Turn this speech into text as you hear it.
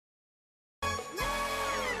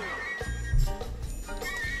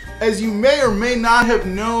As you may or may not have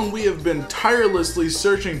known, we have been tirelessly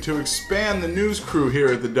searching to expand the news crew here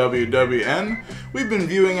at the WWN. We've been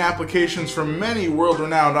viewing applications from many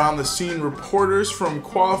world-renowned on-the-scene reporters, from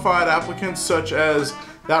qualified applicants such as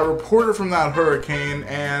that reporter from that hurricane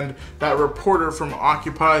and that reporter from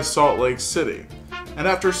Occupy Salt Lake City. And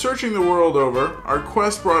after searching the world over, our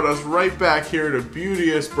quest brought us right back here to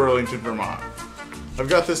beauteous Burlington, Vermont. I've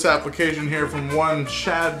got this application here from one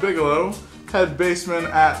Chad Bigelow, head baseman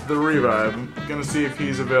at The Revive. I'm gonna see if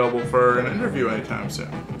he's available for an interview anytime soon.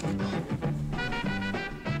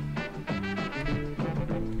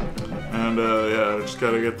 And yeah, just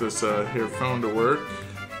gotta get this here phone to work.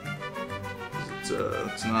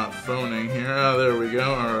 It's not phoning here. Ah, there we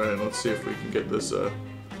go. All right, let's see if we can get this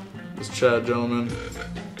this Chad gentleman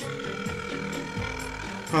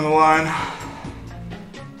on the line.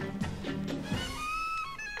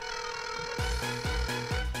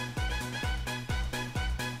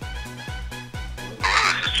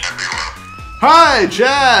 Hi,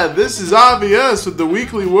 Chad! This is obvious with the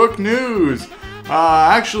weekly Wook news.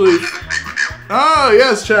 Actually, oh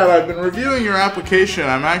yes, Chad, I've been reviewing your application.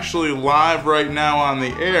 I'm actually live right now on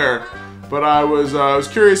the air, but I was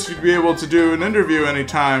curious if you'd be able to do an interview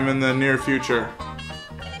anytime in the near future. I think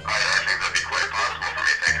that'd be quite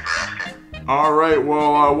possible for me. Thank you for asking. All right,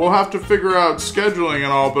 well, we'll have to figure out scheduling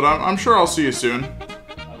and all, but I'm sure I'll see you soon. I look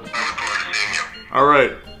forward to seeing you. All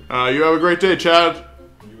right, you have a great day, Chad.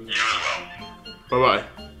 You as well. Bye-bye.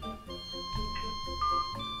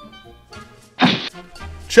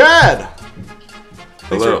 Chad!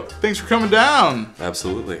 Hello. Thanks for coming down.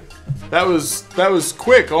 Absolutely. That was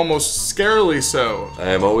quick, almost scarily so. I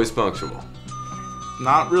am always punctual.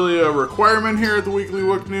 Not really a requirement here at the Weekly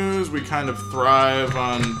Wook News. We kind of thrive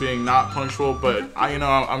on being not punctual, but I'm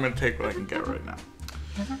gonna take what I can get right now.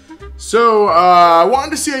 So, I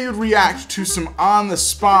wanted to see how you'd react to some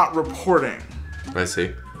on-the-spot reporting. I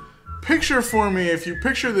see. Picture for me, if you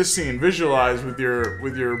picture this scene, visualize with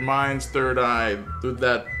your mind's third eye, with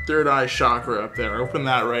that third eye chakra up there. Open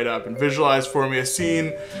that right up and visualize for me a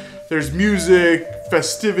scene. There's music,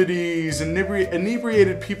 festivities,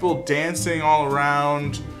 inebriated people dancing all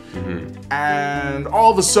around, and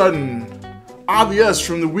all of a sudden, obvious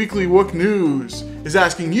from the Weekly Wook News is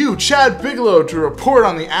asking you, Chad Bigelow, to report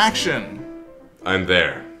on the action. I'm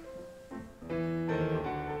there.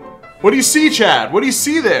 What do you see, Chad? What do you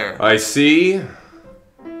see there? I see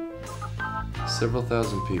several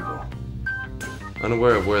thousand people,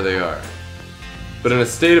 unaware of where they are, but in a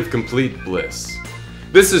state of complete bliss.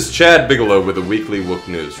 This is Chad Bigelow with the Weekly Wook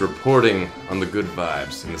News, reporting on the good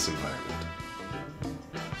vibes in this environment.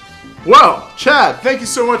 Well, Chad, thank you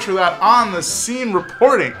so much for that on-the-scene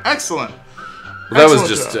reporting. Excellent. Well, that was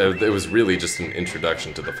just, it was really just an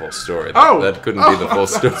introduction to the full story. That couldn't be the full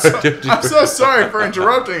story. I'm so sorry for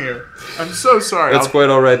interrupting you. I'm so sorry. That's quite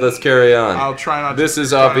alright, let's carry on. I'll try not to. This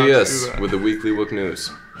is Obvious with the Weekly Wook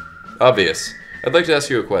News. Obvious, I'd like to ask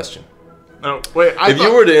you a question. No, wait, If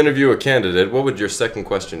you were to interview a candidate, what would your second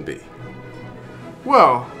question be?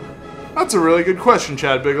 Well, that's a really good question,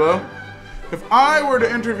 Chad Bigelow. If I were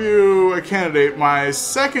to interview a candidate, my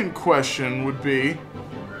second question would be,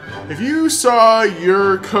 if you saw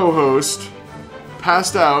your co-host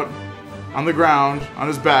passed out on the ground, on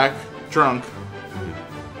his back, drunk,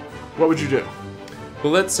 what would you do?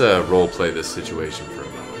 Well, let's role-play this situation for a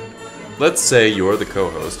moment. Let's say you're the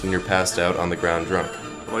co-host and you're passed out on the ground drunk.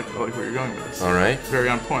 I like where you're going with this. Alright. Very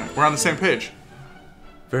on point. We're on the same page.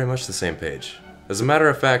 Very much the same page. As a matter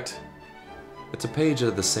of fact, it's a page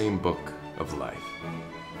of the same book of life.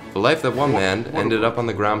 The life that one man ended up on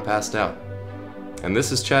the ground passed out. And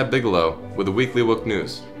this is Chad Bigelow with the Weekly Wook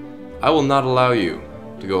News. I will not allow you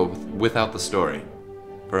to go without the story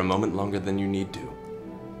for a moment longer than you need to.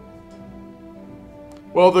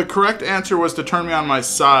 Well, the correct answer was to turn me on my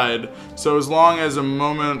side, so as long as a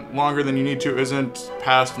moment longer than you need to isn't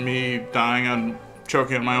past me dying and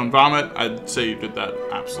choking on my own vomit, I'd say you did that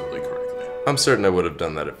absolutely correctly. I'm certain I would have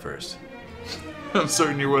done that at first. I'm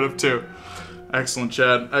certain you would have too. Excellent,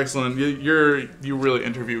 Chad. Excellent. You really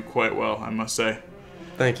interview quite well, I must say.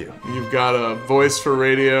 Thank you. You've got a voice for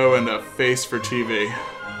radio and a face for TV.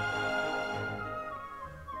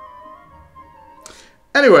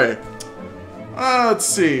 Anyway, let's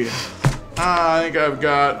see. I think I've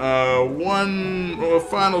got a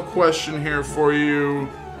final question here for you.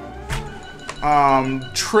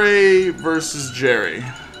 Trey versus Jerry.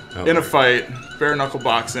 In a fight, bare knuckle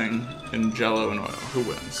boxing in Jello and oil. Who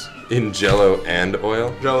wins? In Jello and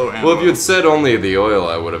oil? Jello and Well, oil. if you had said only the oil,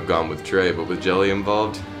 I would have gone with Trey, but with jelly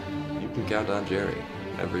involved, you can count on Jerry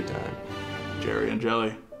every time. Jerry and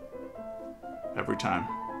jelly. Every time.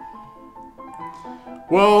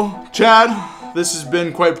 Well, Chad, this has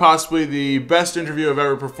been quite possibly the best interview I've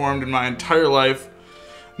ever performed in my entire life.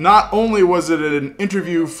 Not only was it an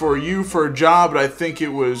interview for you for a job, but I think it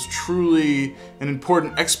was truly an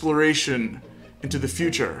important exploration into the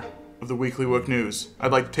future of the Weekly Wook News.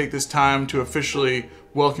 I'd like to take this time to officially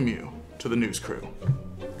welcome you to the news crew.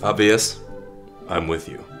 Obvious, I'm with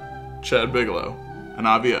you. Chad Bigelow, and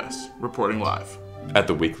OBS, reporting live. At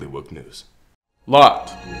the Weekly Wook News.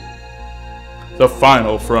 Lot. The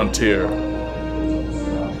final frontier.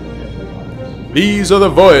 These are the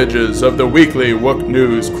voyages of the Weekly Wook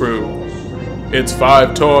News crew. Its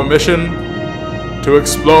 5-tour mission: to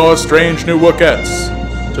explore strange new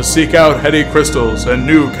Wookettes, to seek out heady crystals and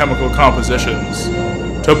new chemical compositions,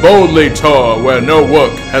 to boldly tour where no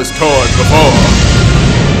Wook has toured before.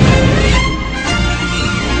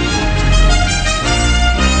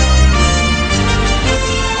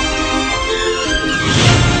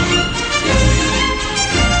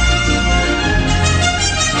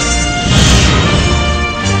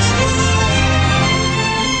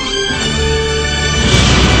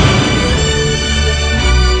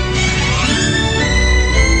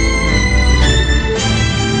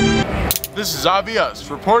 This is OBS,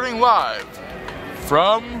 reporting live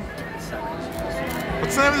from...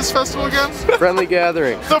 What's the name of this festival again? Friendly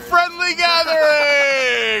Gathering. The Friendly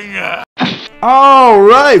Gathering!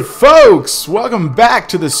 Alright, folks! Welcome back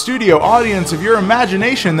to the studio audience of your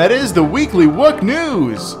imagination that is the Weekly Wook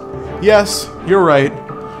News! Yes, you're right.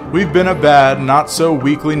 We've been a bad,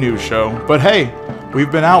 not-so-weekly news show. But hey,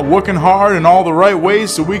 we've been out wooking hard in all the right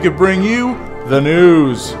ways so we could bring you the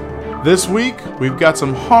news. This week, we've got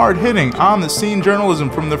some hard-hitting, on-the-scene journalism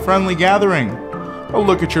from the Friendly Gathering. A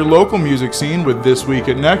look at your local music scene with This Week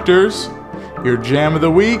at Nectar's, your Jam of the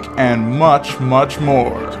Week, and much, much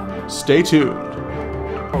more. Stay tuned.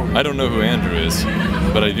 I don't know who Andrew is,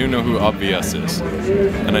 but I do know who OBS is.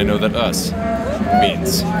 And I know that us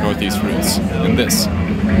means Northeast Roots. And this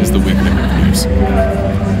is the Weekly Wook News.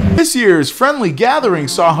 This year's Friendly Gathering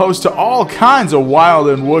saw host to all kinds of wild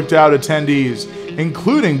and wooked-out attendees,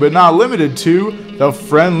 including but not limited to the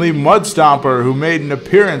Friendly Mud Stomper, who made an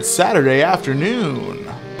appearance Saturday afternoon.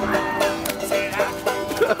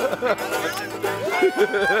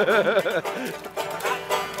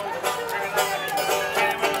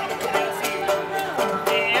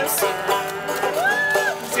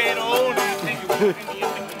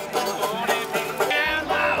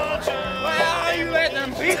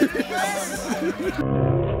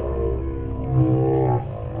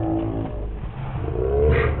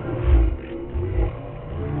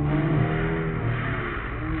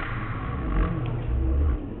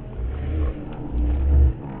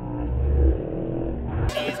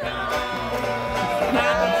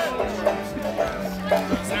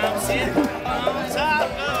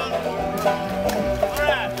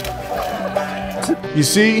 You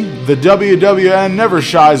see, the WWN never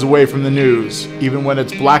shies away from the news, even when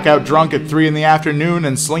it's blackout drunk at 3 in the afternoon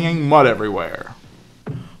and slinging mud everywhere.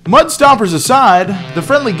 Mud Stompers aside, the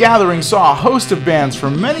Friendly Gathering saw a host of bands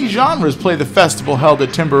from many genres play the festival held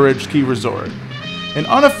at Timber Ridge Ski Resort. An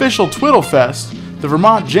unofficial Twiddle Fest, the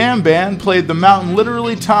Vermont Jam Band played the mountain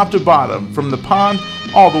literally top to bottom, from the pond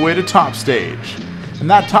all the way to top stage. And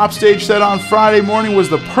that top stage set on Friday morning was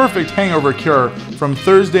the perfect hangover cure from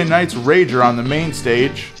Thursday night's Rager on the main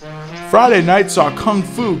stage. Friday night saw Kung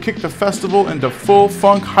Fu kick the festival into full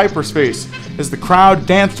funk hyperspace as the crowd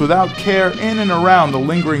danced without care in and around the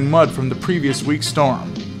lingering mud from the previous week's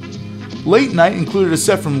storm. Late night included a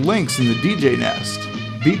set from Lynx in the DJ Nest.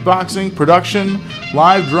 Beatboxing, production,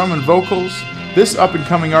 live drum and vocals. This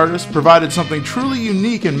up-and-coming artist provided something truly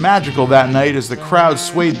unique and magical that night as the crowd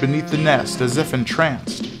swayed beneath the nest as if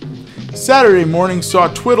entranced. Saturday morning saw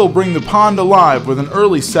Twiddle bring the pond alive with an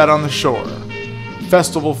early set on the shore.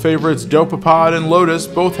 Festival favorites Dopapod and Lotus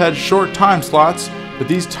both had short time slots, but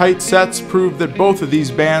these tight sets proved that both of these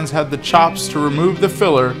bands had the chops to remove the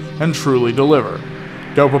filler and truly deliver.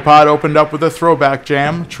 Dopapod opened up with a throwback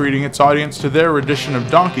jam, treating its audience to their rendition of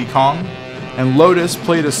Donkey Kong, and Lotus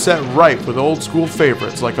played a set ripe with old-school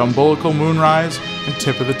favorites like Umbilical Moonrise and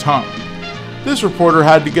Tip of the Tongue. This reporter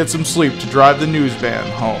had to get some sleep to drive the news van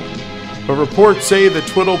home. But reports say that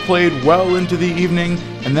Twiddle played well into the evening,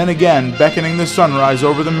 and then again beckoning the sunrise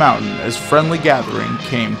over the mountain as Friendly Gathering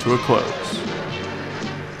came to a close.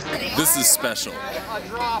 This is special.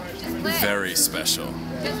 Very special.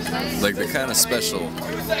 Like the kind of special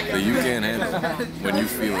that you can't handle when you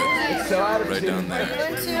feel it right down there.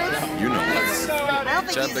 You know this.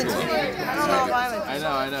 Chad Bigelow. I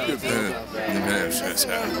know.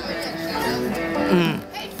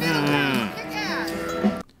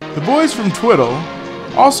 The boys from Twiddle,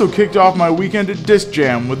 Also kicked off my weekend at Disc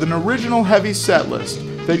Jam with an original heavy set list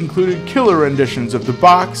that included killer renditions of The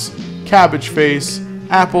Box, Cabbage Face,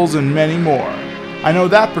 Apples, and many more. I know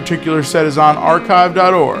that particular set is on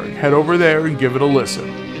archive.org. Head over there and give it a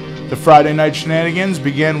listen. The Friday night shenanigans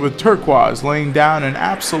began with Turquoise laying down an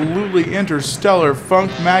absolutely interstellar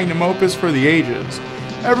funk magnum opus for the ages.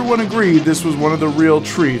 Everyone agreed this was one of the real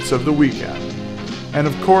treats of the weekend. And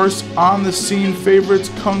of course, on the scene favorites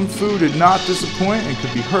Kung Fu did not disappoint and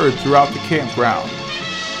could be heard throughout the campground.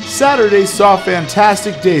 Saturday saw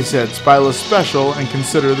fantastic day sets by La Special and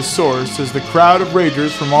Consider the Source as the crowd of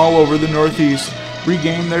ragers from all over the Northeast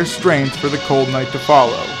regained their strength for the cold night to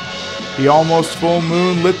follow. The almost full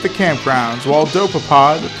moon lit the campgrounds, while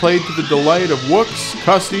Dopapod played to the delight of Wooks,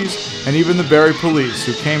 Custies, and even the Barry Police,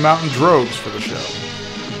 who came out in droves for the show.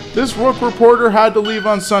 This Wook reporter had to leave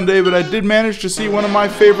on Sunday, but I did manage to see one of my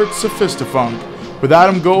favorites, Sophistafunk, with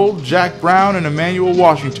Adam Gold, Jack Brown, and Emmanuel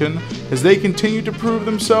Washington, as they continue to prove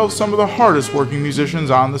themselves some of the hardest working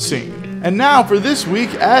musicians on the scene. And now for this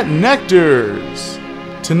week at Nectar's.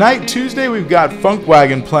 Tonight, Tuesday, we've got Funk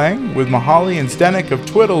Wagon playing, with Mahali and Stenik of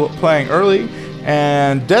Twiddle playing early,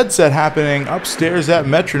 and Dead Set happening upstairs at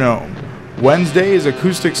Metronome. Wednesday is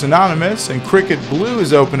Acoustics Anonymous, and Cricket Blue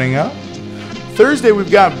is opening up. Thursday,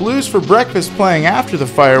 we've got Blues for Breakfast playing after the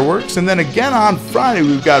fireworks, and then again on Friday,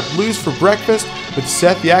 we've got Blues for Breakfast with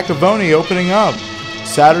Seth Iacovone opening up.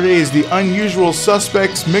 Saturday is the Unusual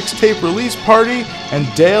Suspects mixtape release party, and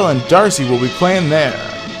Dale and Darcy will be playing there.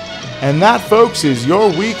 And that, folks, is your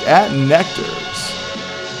week at Nectar's.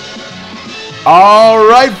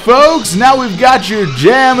 Alright, folks, now we've got your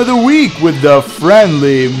jam of the week with the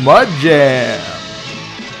Friendly Mud Jam.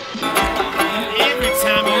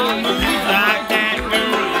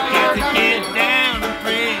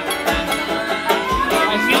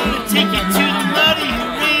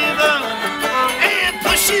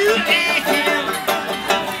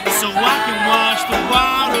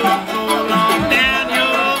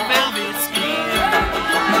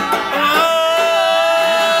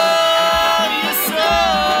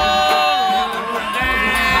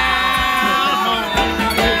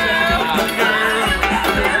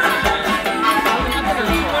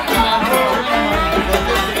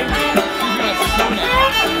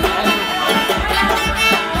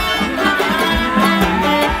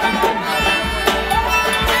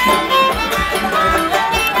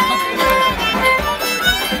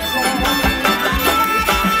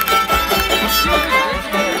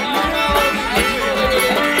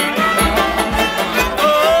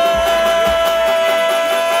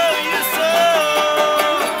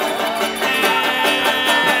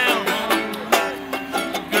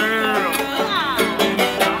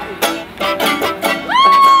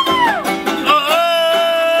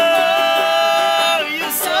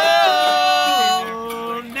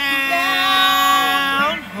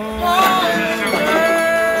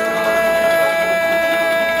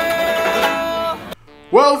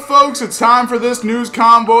 Well, folks, it's time for this news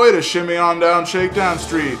convoy to shimmy on down Shakedown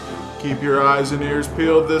Street. Keep your eyes and ears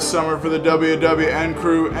peeled this summer for the WWN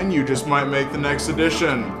crew, and you just might make the next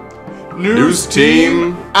edition. News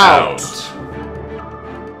team out!